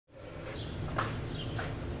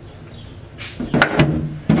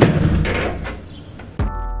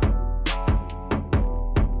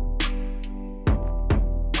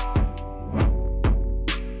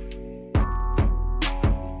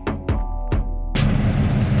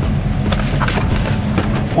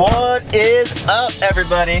What is up,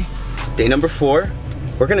 everybody? Day number 4.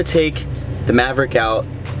 We're gonna take the Maverick out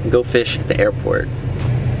and go fish at the airport.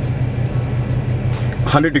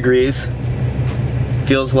 100 degrees,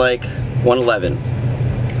 feels like 111.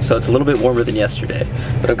 So it's a little bit warmer than yesterday.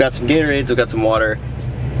 But I've got some Gatorades, I've got some water.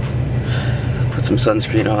 Put some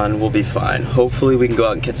sunscreen on, we'll be fine. Hopefully we can go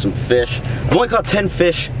out and catch some fish. I've only caught 10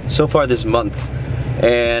 fish so far this month.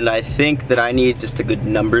 And I think that I need just a good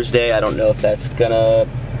numbers day. I don't know if that's gonna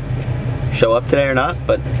show up today or not,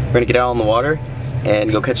 but we're gonna get out on the water and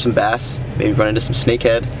go catch some bass, maybe run into some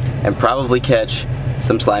snakehead, and probably catch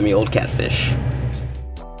some slimy old catfish.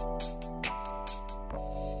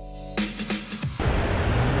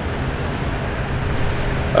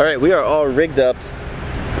 All right, we are all rigged up,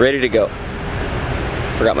 ready to go.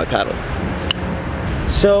 Forgot my paddle.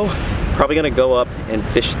 So, probably gonna go up and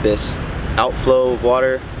fish this outflow of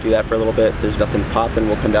water, do that for a little bit. If there's nothing popping,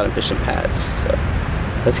 we'll come down and fish some pads. So,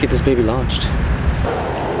 let's get this baby launched.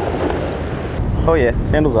 Oh yeah,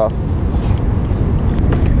 sandals off.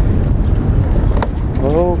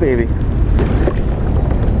 Oh baby.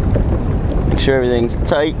 Make sure everything's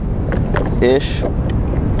tight-ish,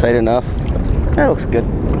 tight enough. That looks good.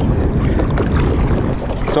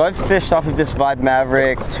 So I've fished off of this Vibe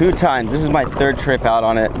Maverick 2 times. This is my 3rd trip out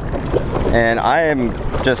on it. And I am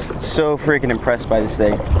just so freaking impressed by this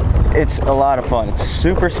thing. It's a lot of fun. It's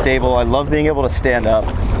super stable. I love being able to stand up.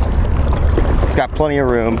 It's got plenty of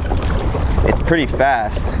room. It's pretty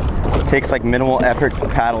fast. It takes like minimal effort to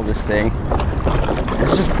paddle this thing.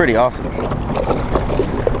 It's just pretty awesome.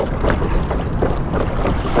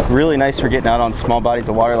 Really nice for getting out on small bodies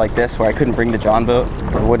of water like this where I couldn't bring the John boat,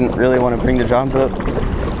 or wouldn't really want to bring the John boat.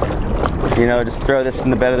 You know, just throw this in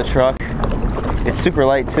the bed of the truck. It's super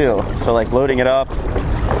light too, so like loading it up,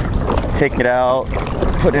 taking it out,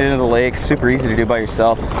 putting it into the lake, super easy to do by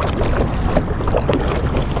yourself.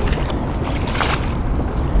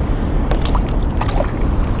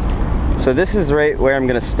 So this is right where I'm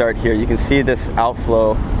gonna start here. You can see this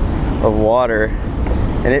outflow of water,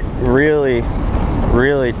 and it really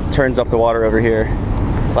turns up the water over here.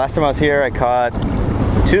 Last time I was here, I caught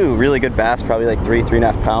 2 really good bass, probably like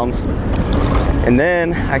 3.5 pounds. And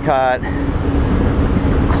then I caught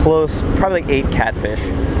probably like 8 catfish.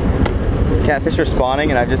 Catfish are spawning,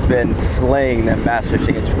 and I've just been slaying them bass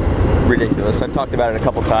fishing. It's ridiculous. I've talked about it a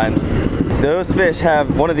couple times. Those fish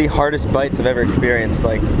have one of the hardest bites I've ever experienced.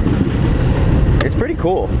 Like, it's pretty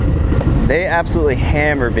cool. They absolutely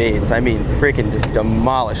hammer baits. I mean, freaking just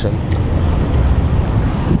demolish them.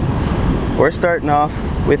 We're starting off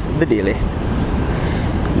with the dilly.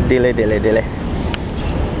 Dilly.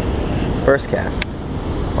 First cast.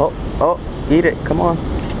 Oh, eat it, come on.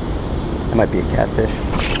 That might be a catfish.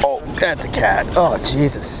 Oh, that's a cat. Oh,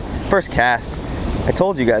 Jesus. First cast. I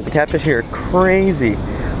told you guys, the catfish here are crazy.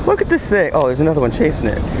 Look at this thing. Oh, there's another one chasing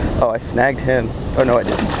it. Oh, I snagged him. Oh, no, I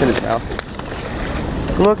didn't. It's in his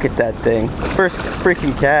mouth. Look at that thing. First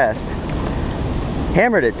freaking cast.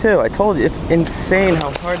 Hammered it, too. I told you, it's insane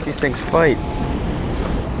how hard these things fight.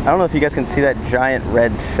 I don't know if you guys can see that giant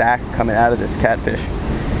red sack coming out of this catfish.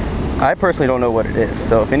 I personally don't know what it is,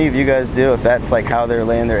 so if any of you guys do, if that's like how they're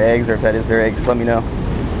laying their eggs, or if that is their eggs, just let me know.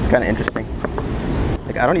 It's kind of interesting.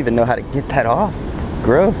 Like, I don't even know how to get that off. It's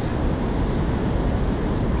gross.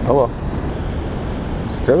 Oh well.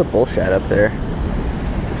 Just throw the bullshit up there,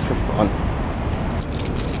 just for fun.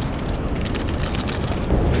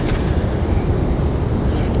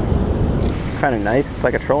 Kind of nice. It's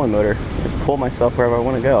like a trolling motor. Just pull myself wherever I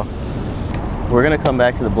want to go. We're gonna come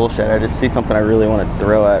back to the bullshit. I just see something I really want to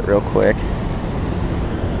throw at real quick.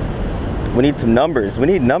 We need some numbers. We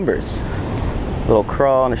need numbers. A little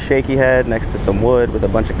crawl on a shaky head next to some wood with a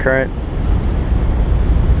bunch of current.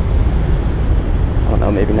 I don't know,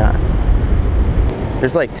 maybe not.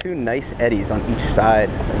 There's like 2 nice eddies on each side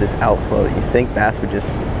of this outflow that you think bass would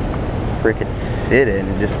just freaking sit in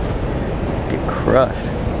and just get crushed.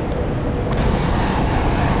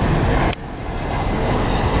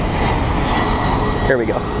 Here we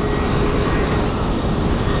go.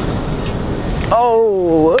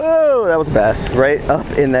 Oh, whoa, that was a bass. Right up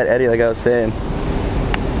in that eddy, like I was saying.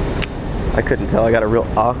 I couldn't tell. I got a real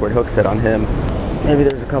awkward hook set on him. Maybe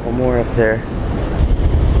there's a couple more up there.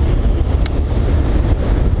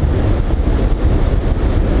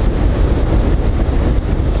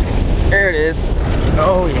 There it is.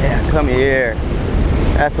 Oh yeah, come here.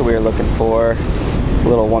 That's what we were looking for. A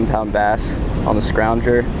little 1-pound bass on the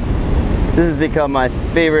scrounger. This has become my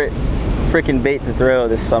favorite freaking bait to throw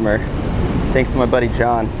this summer, thanks to my buddy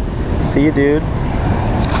John. See you, dude.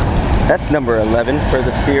 That's number 11 for the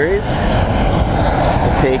series.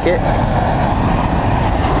 I'll take it.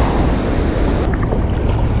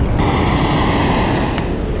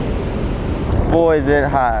 Boy, is it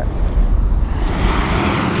hot.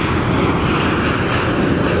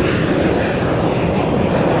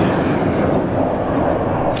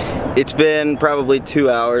 It's been probably 2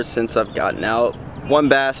 hours since I've gotten out. 1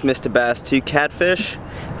 bass, missed a bass, 2 catfish.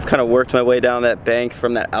 I've kind of worked my way down that bank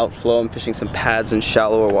from that outflow. I'm fishing some pads in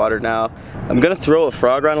shallower water now. I'm gonna throw a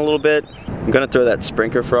frog around a little bit. I'm gonna throw that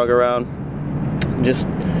sprinkler frog around and just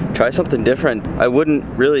try something different. I wouldn't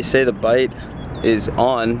really say the bite is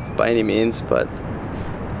on by any means, but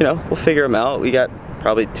you know, we'll figure them out. We got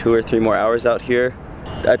probably 2 or 3 more hours out here.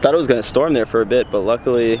 I thought it was gonna storm there for a bit, but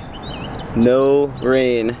luckily no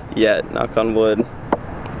rain yet, knock on wood.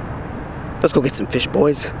 Let's go get some fish,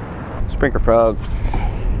 boys. Sprinkler frog.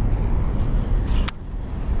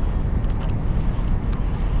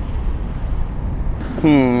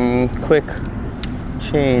 Quick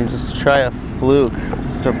change. Let's try a fluke.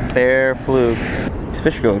 Just a bare fluke. These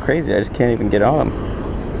fish are going crazy. I just can't even get on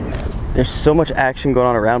them. There's so much action going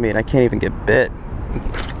on around me and I can't even get bit.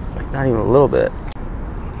 Like, not even a little bit.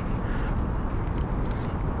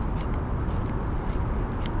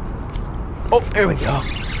 Oh, there we go.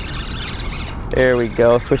 There we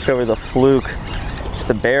go. Switched over to the fluke. Just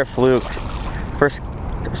the bare fluke.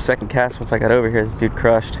 Second cast once I got over here, this dude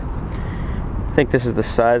crushed. I think this is the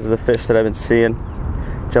size of the fish that I've been seeing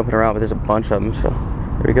jumping around, but there's a bunch of them. So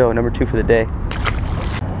there we go, number 2 for the day.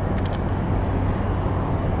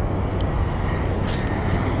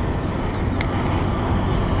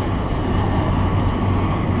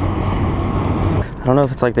 I don't know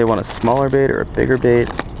if it's like they want a smaller bait or a bigger bait.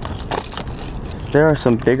 There are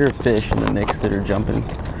some bigger fish in the mix that are jumping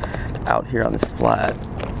out here on this flat.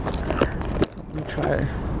 So let me try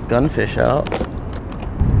gunfish out.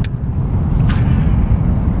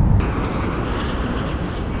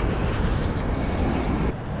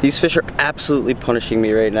 These fish are absolutely punishing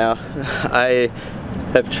me right now. I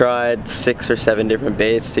have tried 6 or 7 different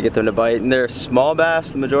baits to get them to bite, and they're small bass,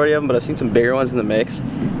 the majority of them, but I've seen some bigger ones in the mix,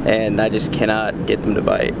 and I just cannot get them to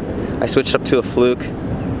bite. I switched up to a fluke,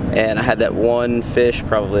 and I had that one fish,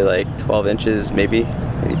 probably like 12 inches, maybe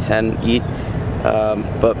 10 eat.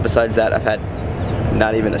 But besides that, I've had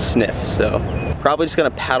not even a sniff. So probably just gonna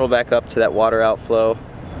paddle back up to that water outflow,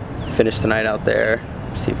 finish the night out there,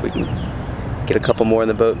 see if we can get a couple more in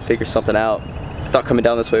the boat and figure something out. I thought coming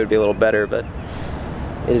down this way would be a little better, but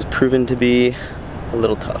it has proven to be a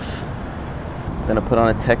little tough. I'm gonna put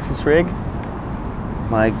on a Texas rig,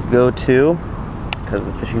 my go-to, because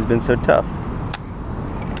the fishing's been so tough.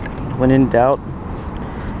 When in doubt,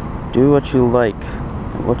 do what you like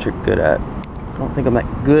and what you're good at. I don't think I'm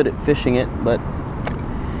that good at fishing it, but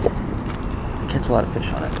I catch a lot of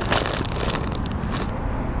fish on it.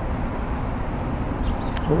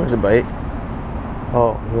 Oh, there's a bite.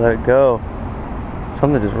 Oh, he let it go.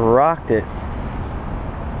 Something just rocked it.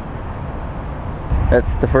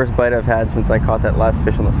 That's the first bite I've had since I caught that last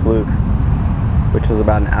fish on the fluke, which was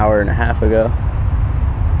about an hour and a half ago.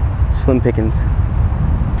 Slim pickings.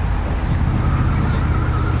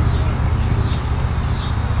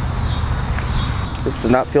 This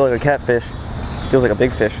does not feel like a catfish. It feels like a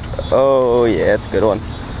big fish. Oh yeah, it's a good one.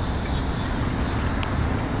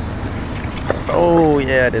 Oh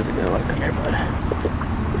yeah, it is a good one. Come here, bud.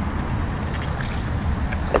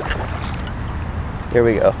 Here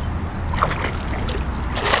we go.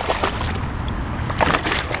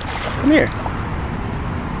 Come here.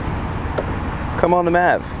 Come on the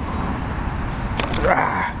Mav.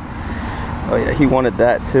 Oh yeah, he wanted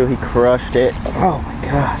that too. He crushed it. Oh my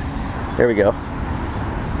god. There we go.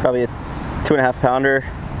 Probably a 2.5 pounder.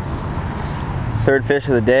 Third fish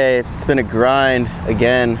of the day. It's been a grind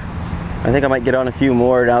again. I think I might get on a few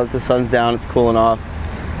more now that the sun's down. It's cooling off.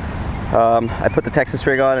 I put the Texas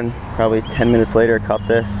rig on and probably 10 minutes later I caught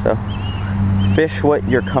this. So fish what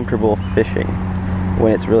you're comfortable fishing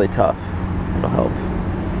when it's really tough. It'll help.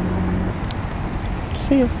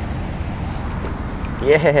 See you.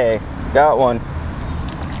 Yay, got one.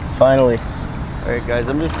 Finally. Alright guys,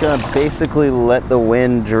 I'm just gonna basically let the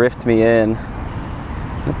wind drift me in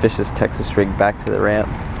and fish this Texas rig back to the ramp.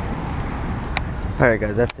 Alright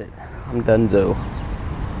guys, that's it. I'm donezo.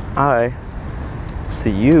 I see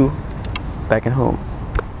you back at home.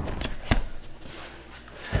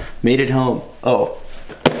 Made it home. Oh.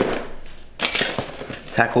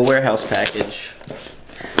 Tackle warehouse package.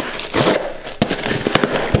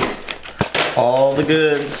 All the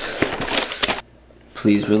goods.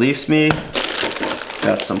 Please release me.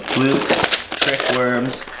 Got some flukes, trick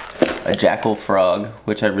worms, a jackal frog,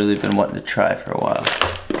 which I've really been wanting to try for a while.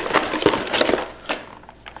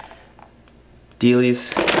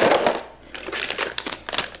 Dealies.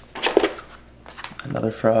 Another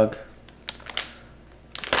frog.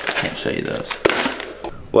 Can't show you those.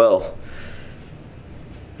 Well,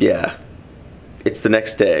 yeah, it's the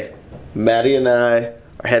next day. Maddie and I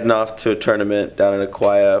are heading off to a tournament down in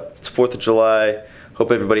Aquia. It's 4th of July.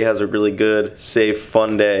 Hope everybody has a really good, safe,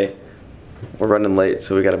 fun day. We're running late,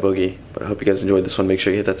 so we got a boogie. But I hope you guys enjoyed this one. Make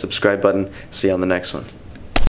sure you hit that subscribe button. See you on the next one.